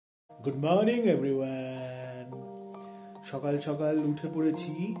Good morning everyone. সকাল সকাল উঠে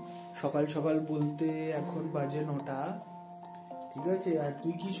পড়েছি। সকাল সকাল বলতে এখন বাজে 9টা। ঠিক আছে, আর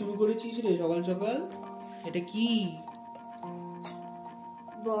তুই কি শুরু করেছিস রে সকাল সকাল? এটা কি?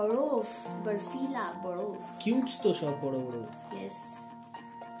 বরফ, বরফিলা বরফ। কিউবস তো সব বড় বড়। ইয়েস।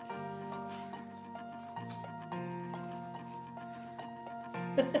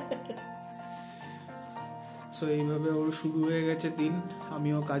 সো এইভাবে ওর শুরু হয়ে গেছে দিন।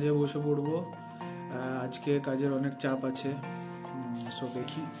 আমিও কাজে বসে পড়বো। আজকে কাজের অনেক চাপ আছে। সো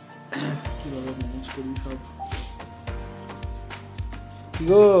দেখি কিভাবে ম্যানেজ করি সব। কি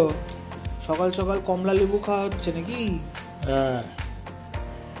গো, সকাল সকাল কমলা লেবু খাওয়া হচ্ছে নাকি? হ্যাঁ।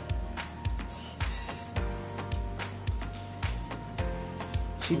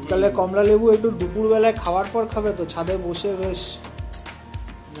 শীতকালে কমলা লেবু একটু দুপুর বেলায় খাওয়ার পর খাবে তো, ছাদে বসে বেশ।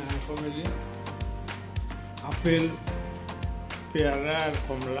 আপেল, পেয়ারা আর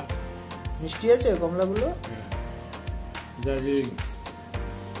কমলা। মিষ্টি আছে কমলাগুলো? দার্জিলিং।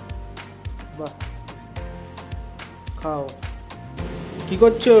 বাহ, খাও। কি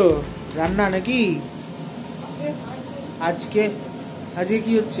করছো? রান্না নাকি আজকে? আজকে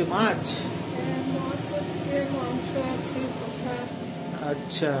কি হচ্ছে? মাছ?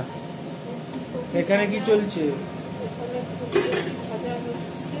 আচ্ছা, এখানে কি চলছে?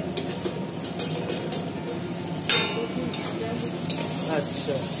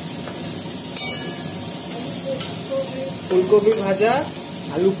 আচ্ছা, ফুলকপি ভাজা,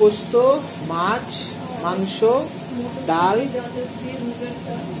 আলু পোস্ত, মাছ, মাংস, ডাল,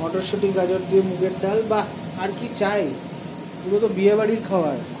 মটরশুঁটি গাজর দিয়ে মুগের ডাল। বাহ, আর কি চাই? পুরো তো বিয়ে বাড়ির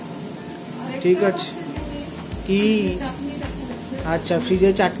খাবার। ঠিক আছে। কি? আচ্ছা,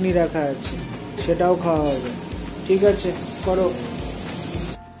 ফ্রিজে চাটনি রাখা আছে, সেটাও খাওয়া হবে। ঠিক আছে, করো।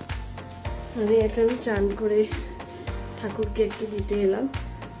 আমি এখন চান করে ঠাকুরকে একটু দিতে এলাম।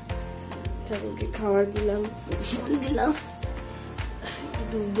 ঠাকুরকে খাবার দিলাম, দিলাম,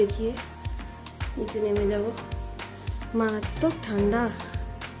 দুধ দেখিয়ে নিচে নেমে যাব। মারাত্মক ঠান্ডা,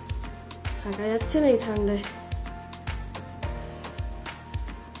 থাকা যাচ্ছে না এই ঠান্ডায়।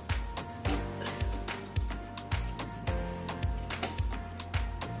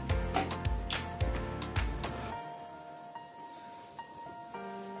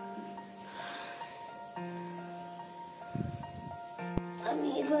 আমি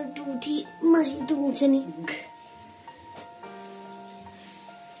এবার একটু উঠি, মাঝে একটু মুছে নিক।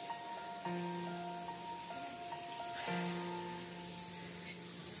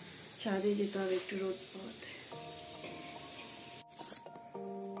 ছাদে যেতে হবে একটু রোদ পাওয়াতে।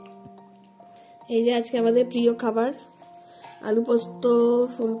 এই যে আজকে আমাদের প্রিয় খাবার, আলু পোস্ত,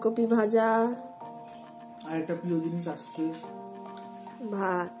 ফুলকপি ভাজা, আর একটা প্রিয় জিনিস আসছে,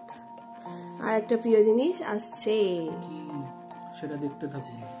 ভাত। আর একটা প্রিয় জিনিস আসছে, সেটা দেখতে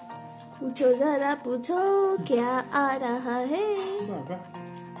থাকুন। पूछो जरा पूछो क्या आ रहा है।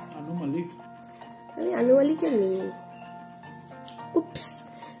 আনু মালিক। আমি আনু মালিকে মেয়ে। উপস,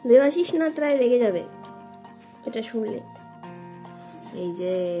 দেবাশিস নাতরায় রেগে যাবে এটা শুনলে। এই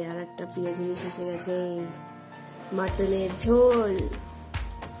যে আর একটা প্রিয় জিনিস এসে গেছে, মাটনের ঝোল।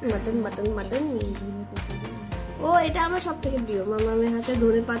 Mutton mutton mutton. ও, এটা আমার সব থেকে প্রিয়। মামামের হাতে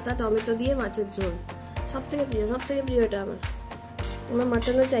ধনে পাতা টমেটো দিয়ে মাছের ঝোল, সব থেকে প্রিয়, সব থেকে প্রিয় এটা আমার। আমার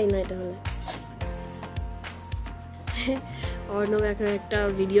মাটনও চাই না এটা হলে। অর্ণব এখন একটা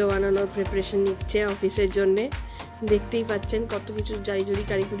ভিডিও বানানোর প্রিপারেশন নিচ্ছে অফিসের জন্যে। দেখতেই পাচ্ছেন কত কিছু জারিজুরি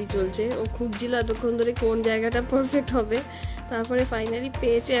কারিকুরি চলছে। ও খুঁজছিল এতক্ষণ ধরে কোন জায়গাটা পারফেক্ট হবে, তারপরে ফাইনালি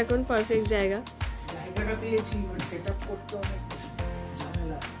পেয়েছে এখন পারফেক্ট জায়গা।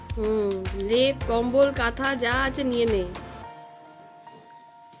 লেপ কম্বল কাঁথা যা আছে নিয়ে নে।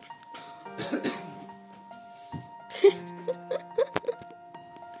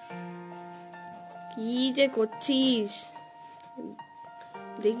 কি যে করছিস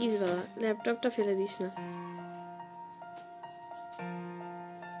দেখিস বাবা, ল্যাপটপটা ফেলে দিস না।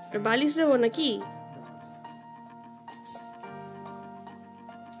 আর বালিশ দেবো নাকি?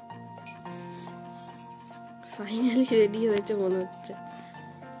 ফাইনালি রেডি হয়েছে মনে হচ্ছে।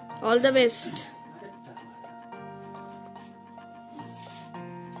 All the best.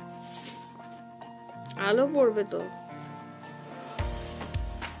 আলো পড়বে তো।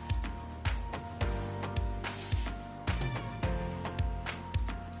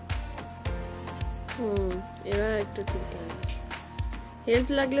 এবার একটু ঠিক লাগবে। হেল্প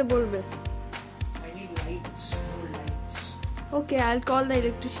লাগলে বলবে। ওকে, I will call the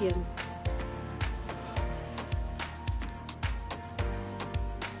electrician.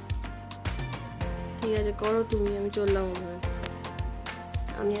 ঠিক আছে, করো তুমি, আমি চললাম ওখানে।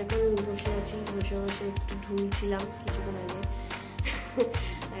 আমি এখন বসে আছি, বসে বসে একটু ঢুলছিলাম কিছুক্ষণ আগে।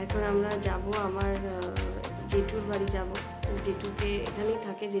 এখন আমরা যাব আমার জেঠুর বাড়ি যাব। জেঠুকে এখানেই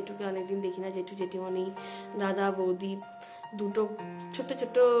থাকে, জেঠুকে অনেকদিন দেখি না। জেঠু জেঠিমণি দাদা বৌদি দুটো ছোট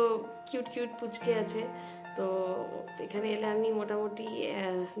ছোট কিউট কিউট পুচকে আছে। তো এখানে এলে আমি মোটামুটি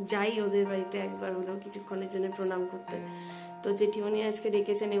যাই ওদের বাড়িতে একবার হলেও কিছুক্ষণের জন্য প্রণাম করতে। তো জেঠিমণি আজকে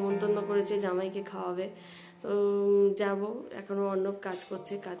ডেকেছে, নেমন্তন্ন করেছে, জামাইকে খাওয়াবে। তো যাব। এখনও অর্ণব কাজ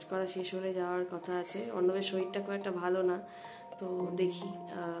করছে, কাজ করা শেষ হলে যাওয়ার কথা আছে। অর্ণবের শরীরটা খুব একটা ভালো না, তো দেখি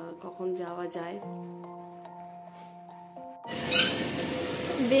কখন যাওয়া যায়।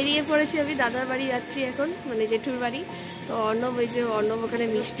 বেরিয়ে পড়েছি, আমি দাদার বাড়ি যাচ্ছি এখন, মানে জেঠুর বাড়ি। তো অর্ণব, ওই যে অর্ণব ওখানে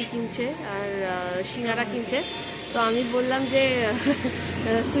মিষ্টি কিনছে আর সিঙ্গারা কিনছে। তো আমি বললাম যে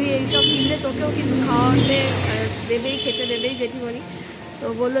তুই এইসব কিনলে তোকেও কিন্তু খাওয়াতে দেবেই, খেতে দেবেই জেঠিমণি। তো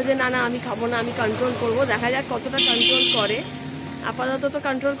বললো যে না না আমি খাবো না, আমি কন্ট্রোল করবো, দেখা যাক কতটা কন্ট্রোল করে। আপাতত তো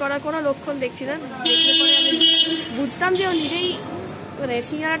কন্ট্রোল করার কোনো লক্ষণ দেখছি না। দেখলে পরে আমি বুঝতাম যে ও নিজেই মানে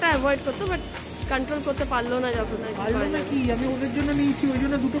সিঙ্গারাটা অ্যাভয়েড করতো, বাট কন্ট্রোল করতে পারলো না। যখন কি আমি ওদের জন্য নিয়েছি, ওই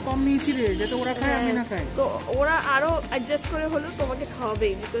জন্য দুটো কম নিয়েছি রে, যাতে ওরা খায় আমি না খাই। তো ওরা আরো অ্যাডজাস্ট করে হলো তোমাকে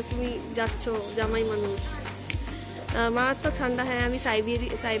খাওয়াবেই, বিকজ তুমি যাচ্ছ জামাই মানুষ। মারাত্মক ঠান্ডা। হ্যাঁ, আমি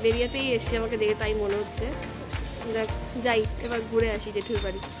সাইবেরিয়াতেই এসছি, আমাকে দেখে তাই মনে হচ্ছে। দেখ যাই এবার ঘুরে আসি জেঠুর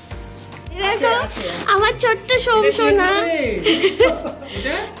বাড়ি। দেখো আমার ছোট্ট সোমসোনা,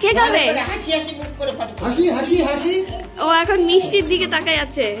 কে খাবে? ও এখন মিষ্টির দিকে তাকায়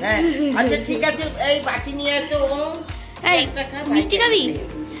যাচ্ছে। আচ্ছা ঠিক আছে, এই বাটি নিয়ে তো। এই মিষ্টি খাবি?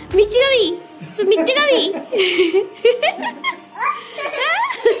 মিষ্টি খাবি? তুই মিষ্টি খাবি?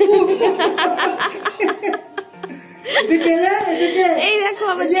 এই দেখো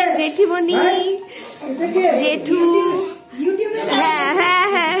আমার জেঠিমণি, জেঠু। হ্যাঁ হ্যাঁ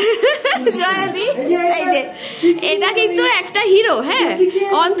হ্যাঁ জয়াদি, এই যে এটা কিন্তু একটা হিরো, হ্যাঁ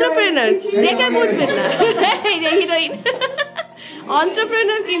এন্টারপ্রেনার, দেখে বুঝবেন না। এই যে হিরোইন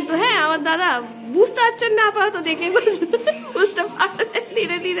এন্টারপ্রেনার কিন্তু, হ্যাঁ আমার দাদা। বুঝতে পারছেন না আপাতত, দেখে বুঝতে পারবেন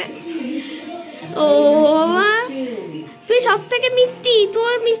ধীরে ধীরে। ও মা, তুই সব থেকে মিষ্টি,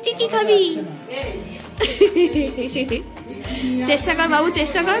 তোর মিষ্টি কি খাবি? চেষ্টা কর বাবু,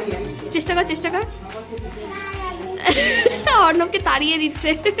 চেষ্টা কর, চেষ্টা কর, চেষ্টা কর। অর্ণবকে তাড়িয়ে দিচ্ছে।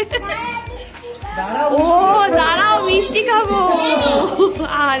 ও দাঁড়াও মিষ্টি খাবো,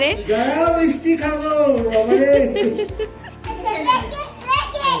 আরে মিষ্টি খাবো।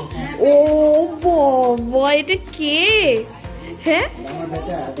 ও বাবা, এটা কে? হ্যাঁ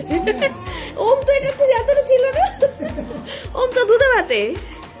ওম তো এটা তো এতটা ছিল না। ওম তো দুধ ভাতে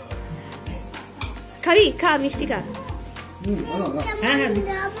খাবি, খা মিষ্টি খা।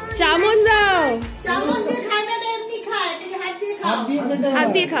 চামচ দাও, হাত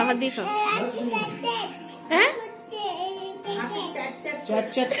দিয়ে খা, হাত দিয়ে খা। হ্যাঁ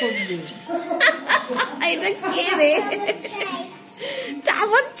এটা কে রে?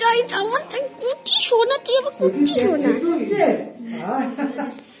 চামচ চাই, চামচ চাই। কুটি সোনা, তুই আবার কুটি সোনা,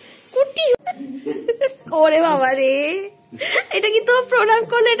 কুটি। ওরে বাবা রে, এটা কি তো প্রণাম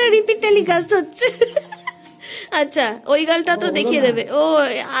করলে এটা রিপিট টেলিকাস্ট হচ্ছে? আচ্ছা ওই গালটা তো দেখিয়ে দেবে। ও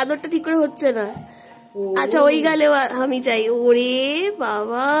আদরটা ঠিক করে হচ্ছে না। আচ্ছা ওই গালে আমি চাই। ওরে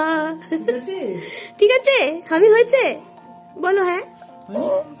বাবা, ঠিক আছে আমি হয়েছে বলো। হ্যাঁ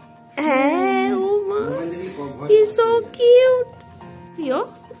হ্যাঁ, ও মা ইজ সো কিউট। প্রিয়,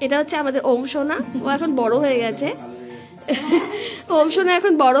 এটা হচ্ছে আমাদের ওম সোনা। ও এখন বড় হয়ে গেছে, ওম সোনা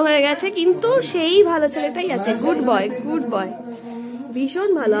এখন বড় হয়ে গেছে, কিন্তু সেই ভালো ছেলেটাই আছে। গুড বয়, গুড বয়, ভীষণ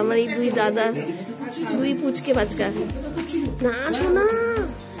ভালো। আমার এই দুই দাদা, দুই পুচকে বাচ্চা। না সোনা,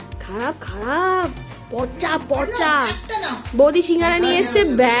 খারাপ খারাপ, পচা পচা। বৌদি সিঙ্গারা নিয়ে এসছে,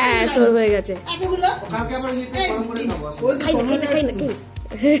 ব্যাস ওর হয়ে গেছে। খাই না, খাই না, খাই না, খাই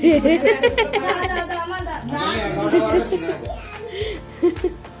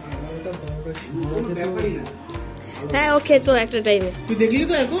না। হ্যাঁ ও খেত একটা টাইমে। তুই দেখলি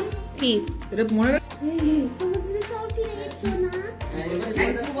তো এখন কি এটা মনে রাখ।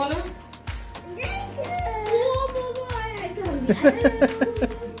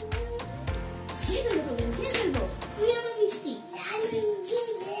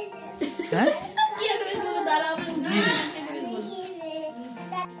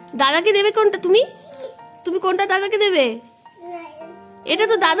 দাদাকে দেবে কোনটা? তুমি তুমি কোনটা দাদাকে দেবে? এটা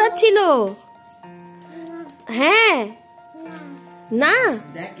তো দাদার ছিল। হ্যাঁ না,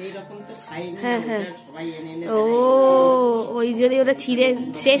 হ্যাঁ হ্যাঁ, ও ওই জন্য ওটা ছিঁড়ে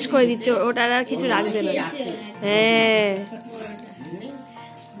শেষ করে দিচ্ছে, ওটা আর কিছু রাখবে না। হ্যাঁ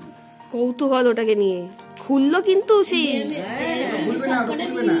কৌতূহল ওটাকে নিয়ে খুললো, কিন্তু সেই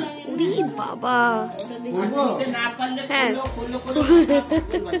বাবা। হ্যাঁ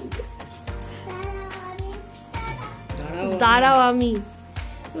দাঁড়াও, আমি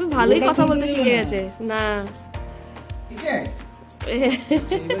তুমি ভালোই কথা বলতে শিখে গেছে না।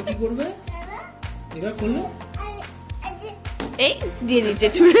 এবার কি করবে? এবার করলো এই দিয়ে দিচ্ছে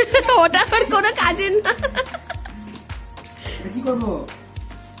ছুঁড়ে, ওটা আর কোনো কাজের না। কি করবো?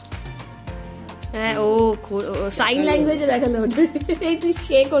 হ্যাঁ ও সাইন ল্যাঙ্গুয়েজে দেখালো ওটা। এই তুই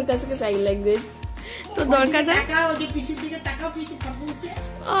শেখ ওর কাছ থেকে সাইন ল্যাঙ্গুয়েজ, তো দরকার না। তাকাও, ওই যে পিসির দিকে তাকাও, পিসি কথা বলছে।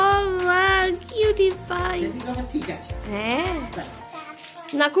 ও মা কিউটি পাই। ঠিক আছে। হ্যাঁ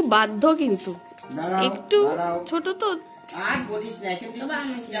না খুব বাধ্য কিন্তু একটু ছোট তো। আর বলিস না, এখান থেকে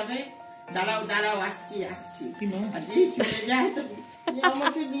আমি যাবে। দাঁড়াও দাঁড়াও, আসছি আসছি। আর যেই চলে যায় তো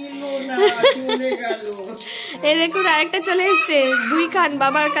আমাকে নিল না, চলে গেল। এই দেখুন আরেকটা চলে এসছে, 2 খান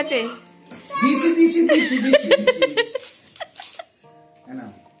বাবার কাছে। দিচ্ছি দিচ্ছি দিচ্ছি দিচ্ছি দিচ্ছি।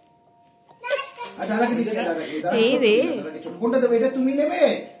 দাদাকে দিচ্ছি, দাদাকে। এই রে কোনটা দেবো? এটা তুমি নেবে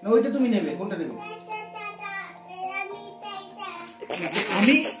না ওইটা তুমি নেবে? কোনটা নেবে?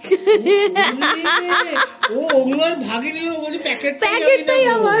 আমি ও ওগুলো আর ভাগে নিল, বলছি প্যাকেটটাই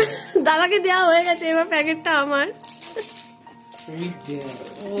আমার। দাদাকে দেওয়া হয়ে গেছে, এবার প্যাকেটটা আমার।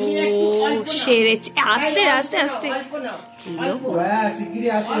 সেরে আস্তে আস্তে আস্তে।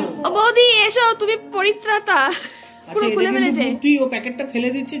 ও বৌদি এসো, তুমি পরিত্রাতা। পুরো খুলে ফেলেছে। তুই ও প্যাকেটটা ফেলে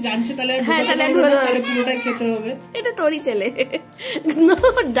দিচ্ছে, জানছে তাহলে হ্যাঁ তাহলে পুরোটাই খেতে হবে। এটা তোরই ছেলে, নো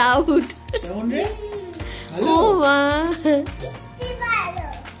ডাউট। কেমন রে? ও মা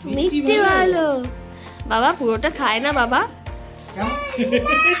মিষ্টি ভালো। বাবা পুরোটা খায় না বাবা।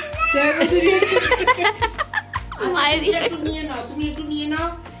 মায়ের একটু নিয়ে নাও, তুমি একটু নিয়ে নাও,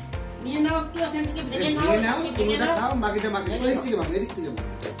 নিয়ে নাও একটু এখান থেকে ভেঙে নাও, ভেঙে নাও। খাও, বাকিটা বাকিটা এদিক থেকে ভাঙ, এদিক থেকে ভাঙ,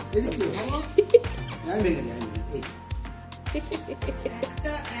 এদিক থেকে ভাঙ। আমি ভেঙে দিই, আমি এই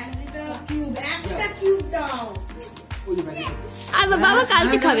একটা কিউব দাও। ওই যে প্যাকেট। আর বাবা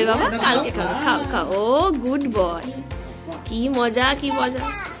কালকে খাবে, বাবা কালকে খাবে। খাও খাও। ও গুড বয়, কি মজা কি মজা।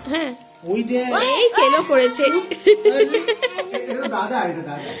 হ্যাঁ ওই যে এই কেলো করেছে এটা দাদা, এটা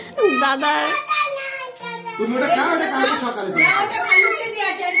দাদা। দাদা। তুমি ওটা খাও, ওটা কালকে সকালে দেবো। ওটা খালুকে দিয়ে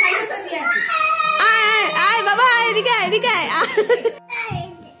আসে, খালুকে দিয়ে আসে। আয় আয় বাবা আয়, এদিকে আয়, এদিকে আয়।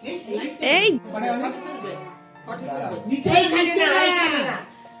 এই মানে অনেক এইখানে না, এইখানে না,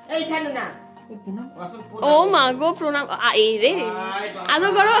 এইখানে না। ও মা গো প্রণাম। এই রে আদো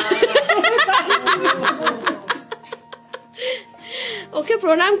করো, ওকে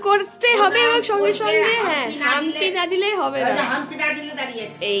প্রণাম করতে হবে এবং সঙ্গে সঙ্গে হ্যাঁ হাম্পি না দিলে হবে না। হাম্পি না দিলে দাঁড়িয়ে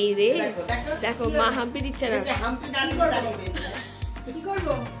আছে। এই রে দেখো মা হাম্পি দিচ্ছে না। হাম্পি না দিলে দাঁড়িয়ে আছে। কি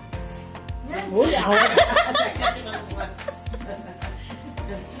করবো?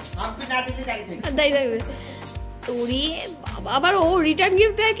 হাম্পি না দিলে দাঁড়িয়ে থাকে। তাই দেখবে ওরে বাবা, আবার ও রিটার্ন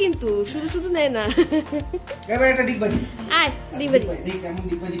গিফট দেয় কিন্তু শুধু শুধু নেয় না। এবার একটা ডিগবাজি। আয় ডিগবাজি। দেখ কেমন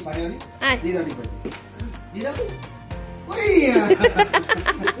ডিগবাজি পারে উনি। আয় দিয়ে দাও ডিগবাজি। দিয়ে দাও। ওই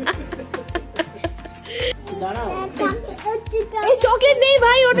দাঁড়াও। এই চকলেট নেই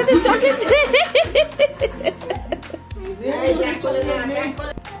ভাই, ওটাতে চকলেট নেই। এই ব্যাক করে না, ব্যাক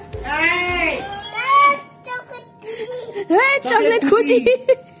করে। এই হ্যাঁ চকলেট খুঁজি।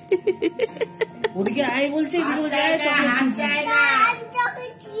 ওদিকে আয় বলছে, এদিকে বলছে আয় হাত চকলেট। যায় না।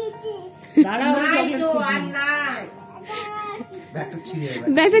 দাঁড়াও, নাই চকলেট তো, খুঁজি। আর নাই। ব্যাগটা ছিঁড়ে যাবে।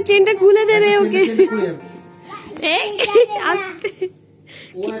 ব্যাগটা চেনটা খুলে দেবে ওকে। চেনটা খুলে যাবে। এই আস্তে।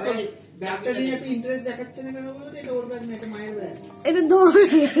 ও এত ব্যাগটা নিয়ে একটু ইন্টারেস্ট দেখাচ্ছে না কেন বলো তো? এটা ওর ব্যাগ না, এটা মায়ের ব্যাগ। এটা ধর,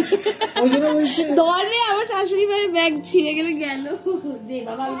 ওই জন্য বলছে ধরে আমার শাশুড়ি মায়ের ব্যাগ ছিঁড়ে গেলে গেল। দে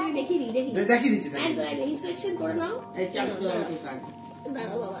বাবা আমি তোকে দেখিয়ে দিই, দেখি দেখিয়ে দিচ্ছি, ইন্সপেকশন করে নাও। এই চালু করে রাখো কাজ।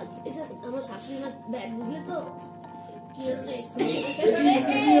 দাঁড়াও বাবা, এটা আমার শাশুড়ি মার ব্যাগ, বুঝলে তো কি হচ্ছে।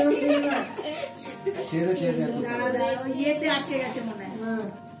 ছেড়ে ছেড়ে ইয়েতে আটকে গেছে মনে হয়।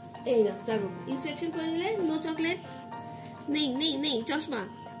 এই না দেখো ইন্সপেকশন করে নিলে নো চকলেট। নেই নেই নেই চশমা,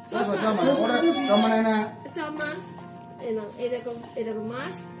 চমা না। চশমা এই না, এই দেখো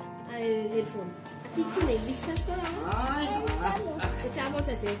মাস্ক আর হেডফোন, কিচ্ছু নেই। বিশ্বাস করো আমার, চামচ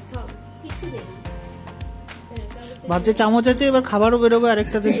আছে, খাও, কিচ্ছু নেই। ভাবছে চামচ আছে, এবার খাবারও বেরোবে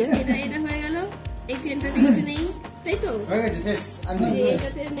আরেকটা থেকে। এটা হয়ে গেল। এই চেনটাতে কিছু নেই, তাই তো? হয়ে গেছে, শেষ। আর নেই।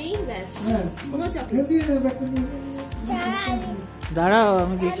 এটাতে নেই, ব্যাস নো চকলেট। দাঁড়াও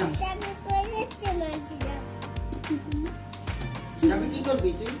আমি দেখি। যাবে কি করবি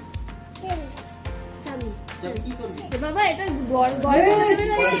তুই? চাবি যাবে কি করবি? এ বাবা এটা গড় করে দেবে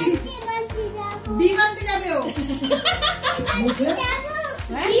না। ডিম আনতে যাবে ও।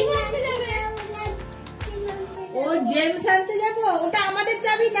 কি বলতে যাবে? ও জেমস আনতে যাবো। ওটা আমাদের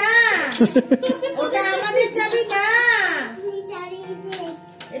চাবি না, ওটা আমাদের চাবি না,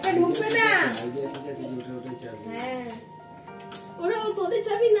 এটা ঢুকবে না। হ্যাঁ ওরা তোদের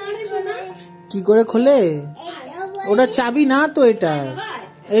চাবি না রে সোনা। কি করে খোলে? ওটা চাবি না তো এটা। বাবা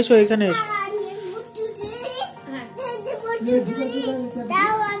এসো এখানে এসো।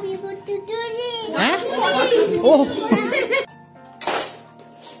 হ্যাঁ ও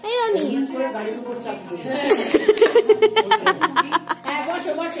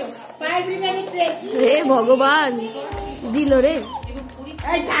হে ভগবান দিল রে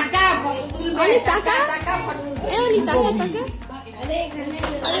অনেক টাকা অনেক টাকা টাকা।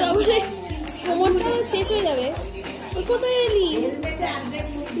 আরে বাবু রে কোমরটা শেষ হয়ে যাবে। তুই কোথায় এলি?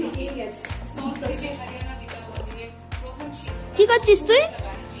 কি করছিস তুই?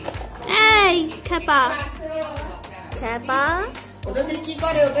 এই খেপা খেপা ওটাতে কি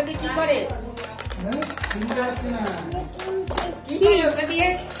করে ওটাতে কি করে কি করে ওটা দিয়ে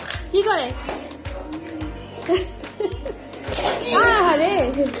কি করে? আরে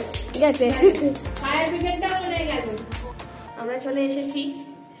গেছে। ফায়ার ব্রিগেডটাও চলে গেল। আমরা চলে এসেছি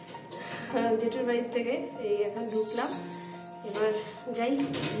জেঠুর বাড়ির থেকে। এই এখন ঢুকলাম, এবার যাই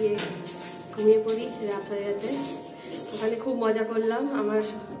গিয়ে ঘুমিয়ে পড়ি, রাত হয়ে গেছে। ওখানে খুব মজা করলাম। আমার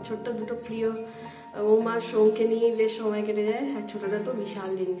ছোট্ট দুটো প্রিয় ওমার সোমকে নিয়ে বেশ সময় কেটে যায়। আর ছোটটা তো বিশাল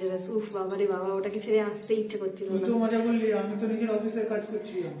ডেঞ্জারাস। উফ বাবারে বাবা, ওটাকে ছেড়ে আসতে ইচ্ছে করছিল না।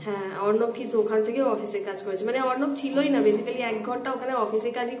 হ্যাঁ অর্ণব কিন্তু ওখান থেকেও অফিসের কাজ করেছে, মানে অর্ণব ছিলই না বেসিক্যালি 1 ঘন্টা ওখানে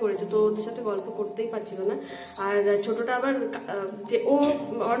অফিসের কাজই করেছে, তো ওদের সাথে গল্প করতেই পারছিল না। আর ছোটটা আবার যে ও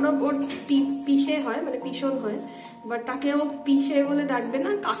অর্ণব ওর পিসে হয়, মানে পিসন হয়, বাট তাকে ও পিসে বলে ডাকবে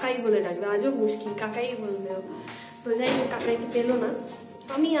না, কাকাই বলে ডাকবে। আজও মুশকিল, কাকাই বলবে। তো যাই হোক, কাকাইকে পেলো না।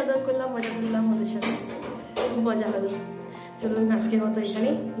 আমি আদর করলাম, মজা করলাম ওদের সাথে, খুব মজা হলো। চলুন আজকের মতো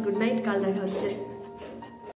এখানেই, গুড নাইট, কাল দেখা হচ্ছে।